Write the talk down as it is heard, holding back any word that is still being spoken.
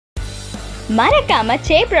மறக்காம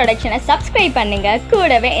சே ப்ரொடக்ஷனை சப்ஸ்கிரைப் பண்ணுங்க.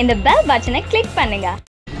 கூடவே இந்த பெல் பட்டனை கிளிக் பண்ணுங்க.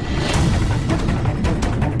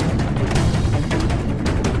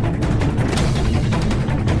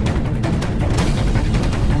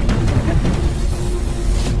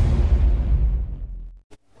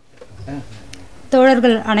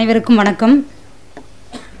 தோழர்கள் அனைவருக்கும் வணக்கம்.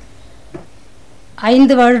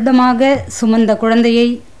 5 வருடமாக சுமந்த குழந்தையை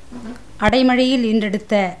அடைமழையில்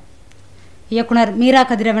ஈன்றெடுத்த இயக்குனர் மீரா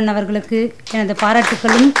கதிரவன் அவர்களுக்கு எனது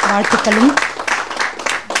பாராட்டுக்களும் வாழ்த்துக்களும்.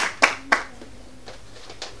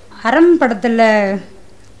 அறம் படத்தில்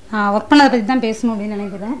ஒர்க் பண்ணதை பற்றி தான் பேசணும் அப்படின்னு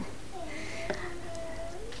நினைக்கிறேன்.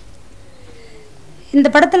 இந்த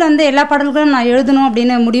படத்தில் எல்லா பாடல்களும் நான் எழுதணும்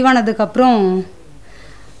அப்படின்னு முடிவானதுக்கப்புறம்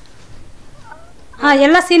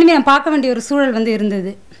எல்லா சீனுமே நான் பார்க்க வேண்டிய ஒரு சூழல்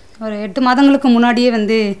இருந்தது. ஒரு 8 மாதங்களுக்கு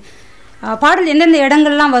முன்னாடியே பாடல் எந்தெந்த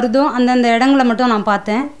இடங்கள்லாம் வருதோ அந்தந்த இடங்களை மட்டும் நான்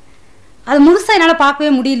பார்த்தேன். அது முழுசாக என்னால் பார்க்கவே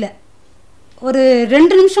முடியல. ஒரு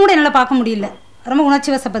 2 நிமிஷம் கூட என்னால் பார்க்க முடியல. ரொம்ப உணர்ச்சி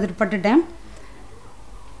வசப்பட்டுட்டேன்.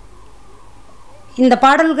 இந்த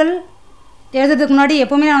பாடல்கள் எழுதுறதுக்கு முன்னாடி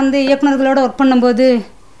எப்போவுமே நான் இயக்குநர்களோடு ஒர்க் பண்ணும்போது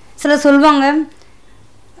சிலர் சொல்லுவாங்க,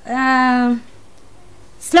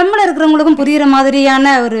 ஸ்லம்மில் இருக்கிறவங்களுக்கும் புரிகிற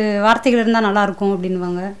மாதிரியான ஒரு வார்த்தைகள் இருந்தால் நல்லாயிருக்கும்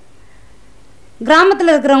அப்படின்வாங்க.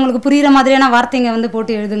 கிராமத்தில் இருக்கிறவங்களுக்கு புரிகிற மாதிரியான வார்த்தைங்க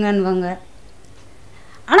போட்டு எழுதுங்கன்னுவாங்க.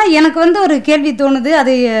 ஆனால் எனக்கு ஒரு கேள்வி தோணுது.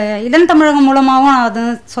 அது இளம் தமிழகம் மூலமாகவும் நான் அதை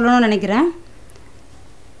சொல்லணும்னு நினைக்கிறேன்.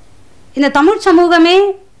 இந்த தமிழ் சமூகமே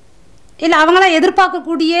இல்லை அவங்களாம்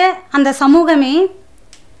எதிர்பார்க்கக்கூடிய அந்த சமூகமே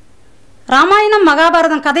ராமாயணம்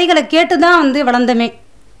மகாபாரதம் கதைகளை கேட்டு தான் வளர்ந்தமே.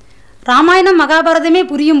 ராமாயணம் மகாபாரதமே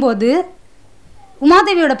புரியும் போது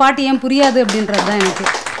உமாதேவியோட பாட்டு ஏன் புரியாது அப்படின்றது தான் எனக்கு.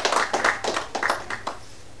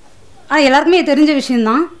 ஆனால் எல்லாருக்குமே தெரிஞ்ச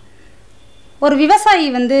விஷயந்தான். ஒரு விவசாயி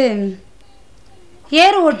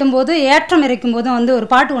ஏறு ஓட்டும்போது ஏற்றம் இறைக்கும் போதும் ஒரு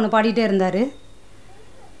பாட்டு ஒன்று பாடிட்டே இருந்தார்.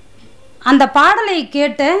 அந்த பாடலை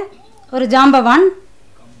கேட்ட ஒரு ஜாம்பவான்,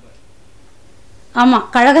 ஆமாம்,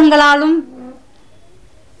 கழகங்களாலும்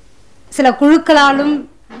சில குழுக்களாலும்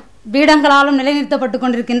பீடங்களாலும் நிலைநிறுத்தப்பட்டு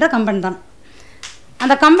கொண்டிருக்கின்ற கம்பன் தான்.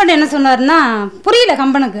 அந்த கம்பன் என்ன சொன்னார்னா, புரியல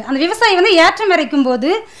கம்பனுக்கு. அந்த விவசாயி ஏற்றம் இறைக்கும்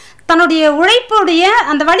போது தன்னுடைய உழைப்புடைய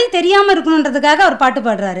அந்த வழி தெரியாமல் இருக்கணுன்றதுக்காக அவர் பாட்டு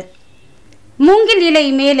பாடுறாரு. மூங்கில் இலை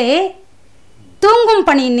மேலே தூங்கும்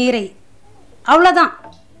பனி நீரை, அவ்வளோதான்.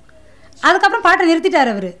 அதுக்கப்புறம் பாட்டை நிறுத்திட்டார்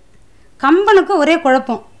அவர். கம்பனுக்கு ஒரே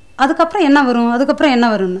குழப்பம், அதுக்கப்புறம் என்ன வரும், அதுக்கப்புறம் என்ன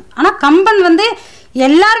வரும்னு. ஆனால் கம்பன்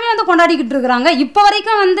எல்லாருமே கொண்டாடிக்கிட்டு இருக்கிறாங்க. இப்போ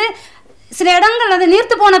வரைக்கும் சில இடங்கள்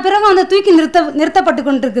நீர்த்து போன பிறகு தூக்கி நிறுத்தப்பட்டு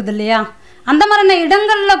கொண்டு இருக்குது இல்லையா. அந்த மாதிரியான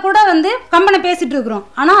இடங்களில் கூட கம்பனை பேசிகிட்டு இருக்கிறோம்.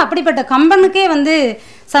 ஆனால் அப்படிப்பட்ட கம்பனுக்கே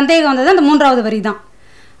சந்தேகம் வந்தது அந்த 3வது வரி தான்.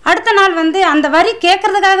 அடுத்த நாள் அந்த வரி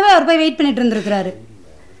கேட்கறதுக்காகவே அவர் போய் வெயிட் பண்ணிட்டு இருந்திருக்கிறாரு.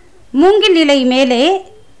 மூங்கில் இலை மேலே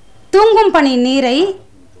தூங்கும் பனி நீரை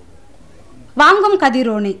வாங்கும்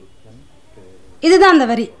கதிரோனி, இதுதான் அந்த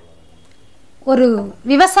வரி. ஒரு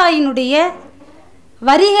விவசாயினுடைய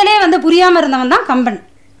வரிகளே புரியாமல் இருந்தவன் தான் கம்பன்.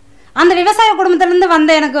 அந்த விவசாய குடும்பத்திலேருந்து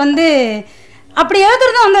வந்த எனக்கு அப்படி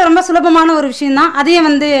எழுதுறதும் ரொம்ப சுலபமான ஒரு விஷயந்தான். அதையும்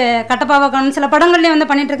கட்டப்பாவாக்கணும் சில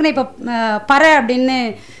படங்கள்லேயும் பண்ணிகிட்ருக்குன்னு. இப்போ பறை அப்படின்னு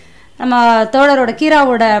நம்ம தோழரோட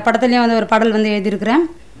கீராவோட படத்துலேயும் ஒரு பாடல் எழுதியிருக்கிறேன்.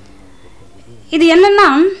 இது என்னென்னா,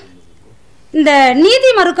 இந்த நீதி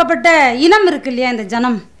மறுக்கப்பட்ட இனம் இருக்கு இல்லையா, இந்த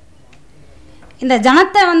ஜனம், இந்த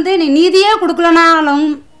ஜனத்தை நீ நீதியே கொடுக்கலனாலும்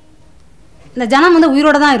இந்த ஜனம்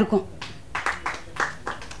உயிரோடு தான் இருக்கும்.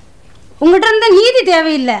 உங்கள்கிட்ட இருந்து நீதி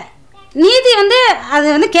தேவையில்லை. நீதி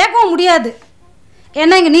அது கேட்கவும் முடியாது,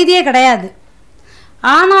 ஏன்னா இங்கே நீதியே கிடையாது.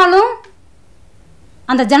 ஆனாலும்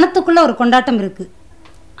அந்த ஜனத்துக்குள்ளே ஒரு கொண்டாட்டம் இருக்குது,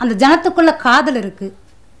 அந்த ஜனத்துக்குள்ளே காதல் இருக்குது.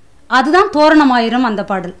 அதுதான் தோரணமாயிரம் அந்த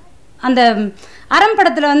பாடல். அந்த அறம்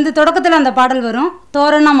படத்தில் தொடக்கத்தில் அந்த பாடல் வரும்,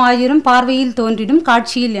 தோரணமாயிரம் பார்வையில் தோன்றிடும்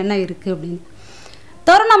காட்சியில் என்ன இருக்குது அப்படின்னு.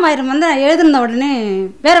 தோரணமாயிரம் எழுதிருந்த உடனே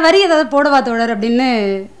வேறு வரி ஏதாவது போடவா தோழர் அப்படின்னு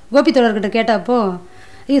கோபி தோழர்கிட்ட கேட்டப்போ,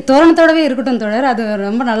 இது தோரணத்தோடவே இருக்கட்டும் தோழர், அது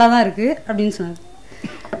ரொம்ப நல்லா தான் இருக்குது அப்படின்னு சொன்னார்.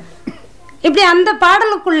 இப்படி அந்த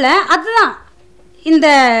பாடலுக்குள்ளே அதுதான் இந்த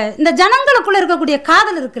இந்த ஜனங்களுக்குள்ளே இருக்கக்கூடிய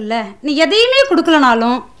காதல் இருக்குல்ல. நீ எதையுமே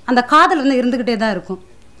கொடுக்கலனாலும் அந்த காதல் இருந்துக்கிட்டே தான் இருக்கும்.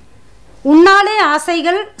 உன்னாலே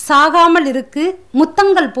ஆசைகள் சாகாமல் இருக்கு,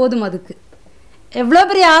 முத்தங்கள் போதும் அதுக்கு. எவ்வளோ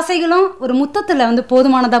பெரிய ஆசைகளும் ஒரு முத்தத்தில்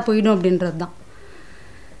போதுமானதாக போயிடும் அப்படின்றது தான்.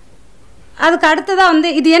 அதுக்கு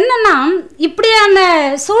அடுத்ததாக இது என்னென்னா, இப்படியான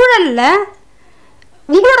சூழலில்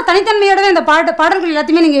உங்களோட தனித்தன்மையோடவே இந்த பாடல்கள்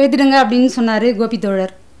எல்லாத்தையுமே நீங்கள் எழுதிடுங்க அப்படின்னு சொன்னார் கோபி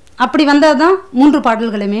தோழர். அப்படி வந்தது தான் 3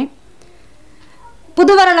 பாடல்களுமே.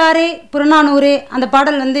 புது வரலாறே புறநானூரே அந்த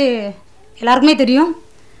பாடல் எல்லாருக்குமே தெரியும்.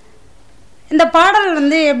 இந்த பாடல்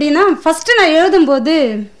எப்படின்னா, ஃபஸ்ட்டு நான் எழுதும்போது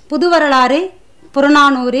புது வரலாறே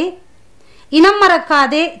புறநானூரே இனம்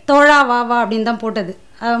மறக்காதே தோழா வா வா அப்படின்னு தான் போட்டது.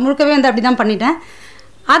 முழுக்கவே அப்படி தான் பண்ணிட்டேன்.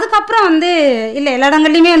 அதுக்கப்புறம் வந்து இல்லை எல்லா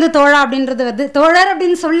இடங்கள்லையுமே வந்து தோழா அப்படின்றது வந்து தோழர்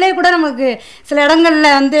அப்படின்னு சொல்லே கூட நமக்கு சில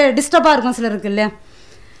இடங்களில் வந்து டிஸ்டர்பாக இருக்கும் சிலருக்கு இல்லையா.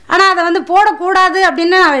 ஆனால் அதை வந்து போடக்கூடாது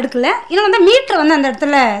அப்படின்னு நான் எடுக்கல. இன்னும் வந்து மீட்ரு வந்து அந்த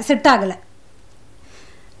இடத்துல செட் ஆகலை.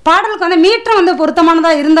 பாடலுக்கு வந்து மீட்ரு வந்து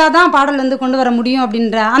பொருத்தமானதாக இருந்தால் தான் பாடல் வந்து கொண்டு வர முடியும்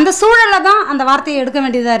அப்படின்ற அந்த சூழலில் தான் அந்த வார்த்தையை எடுக்க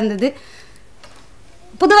வேண்டியதாக இருந்தது.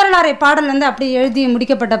 புதுவரலாறை பாடல் வந்து அப்படி எழுதி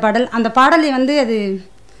முடிக்கப்பட்ட பாடல். அந்த பாடலை வந்து அது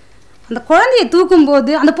அந்த குழந்தையை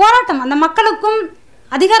தூக்கும்போது அந்த போராட்டம் அந்த மக்களுக்கும்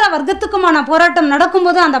அதிகார வர்க்கத்துக்குமான போராட்டம்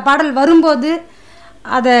நடக்கும்போது அந்த பாடல் வரும்போது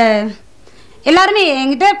அதை எல்லாருமே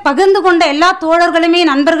என்கிட்ட பகிர்ந்து கொண்ட எல்லா தோழர்களுமே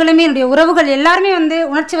நண்பர்களுமே என்னுடைய உறவுகள் எல்லாருமே வந்து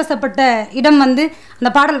உணர்ச்சி வசப்பட்ட இடம் வந்து அந்த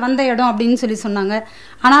பாடல் வந்த இடம் அப்படின்னு சொன்னாங்க.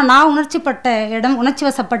 ஆனால் நான் உணர்ச்சி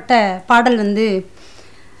வசப்பட்ட பாடல் வந்து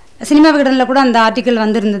சினிமா விகடனில் கூட அந்த ஆர்டிக்கிள்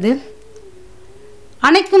வந்திருந்தது.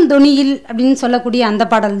 அணைக்கும் தொனியில் அப்படின்னு சொல்லக்கூடிய அந்த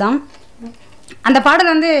பாடல் தான். அந்த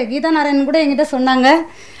பாடல் வந்து கீதா நாராயணன் கூட என்கிட்ட சொன்னாங்க.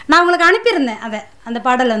 நான் உங்களுக்கு அனுப்பியிருந்தேன் அந்த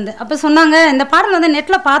பாடல் வந்து. அப்போ சொன்னாங்க இந்த பாடல் வந்து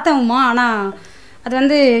நெட்டில் பார்த்தேம்மா, ஆனால் அது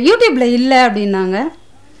வந்து யூடியூப்பில் இல்லை அப்படின்னாங்க.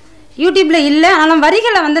 யூடியூப்பில் இல்லை, ஆனாலும்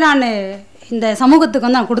வரிகளை வந்து நான் இந்த சமூகத்துக்கு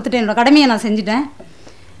வந்து நான் கொடுத்துட்டேன், என்னோடய கடமையை நான் செஞ்சுட்டேன்.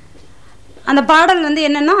 அந்த பாடல் வந்து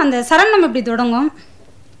என்னென்னா அந்த சரணம் இப்படி தொடங்கும்.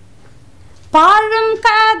 பாழும்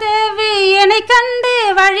கதவு என்னை கண்டு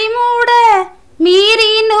வழிமூட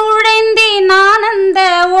மீறி நுழைந்து நான் அந்த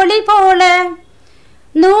ஒளி போல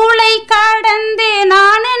நூலை கடந்து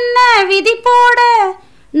நான் என்ன விதி போட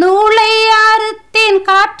நூலை அறுத்தேன்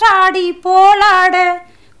காற்றாடி போலாட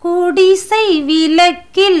குடிசை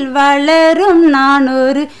விளக்கில் வளரும் நான்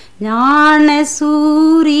ஒரு ஞான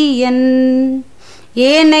சூரியன்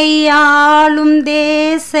ஏனை ஆளும்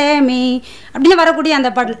தேசமே அப்படின்னு வரக்கூடிய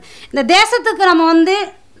அந்த பாடல். இந்த தேசத்துக்கு நம்ம வந்து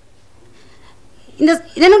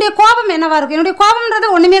என்னுடைய கோபம் என்னவா இருக்கும்? என்னுடைய கோபம்ன்றது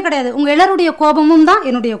ஒன்றுமே கிடையாது. உங்கள் எல்லாருடைய கோபமும் தான்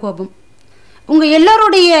என்னுடைய கோபம், உங்கள்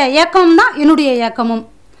எல்லோருடைய ஏக்கமும் தான் என்னுடைய ஏக்கமும்.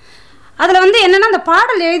 அதில் வந்து என்னென்னா அந்த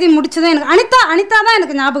பாடல் எழுதி முடிச்சதும் எனக்கு அனிதா தான்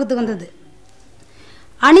எனக்கு ஞாபகத்துக்கு வந்தது.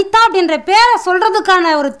 அனிதா அப்படின்ற பேரை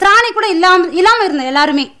சொல்கிறதுக்கான ஒரு திராணி கூட இல்லாமல் இருந்த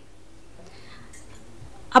எல்லாருமே.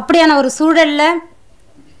 அப்படியான ஒரு சூழலில்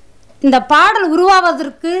இந்த பாடல்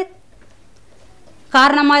உருவாவதற்கு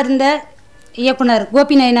காரணமாக இருந்த இயக்குனர்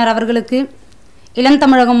கோபி நயினார் அவர்களுக்கு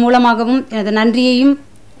இளந்தமிழகம் மூலமாகவும் எனது நன்றியையும்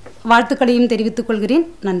வாழ்த்துக்களையும் தெரிவித்துக் கொள்கிறேன்.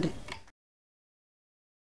 நன்றி.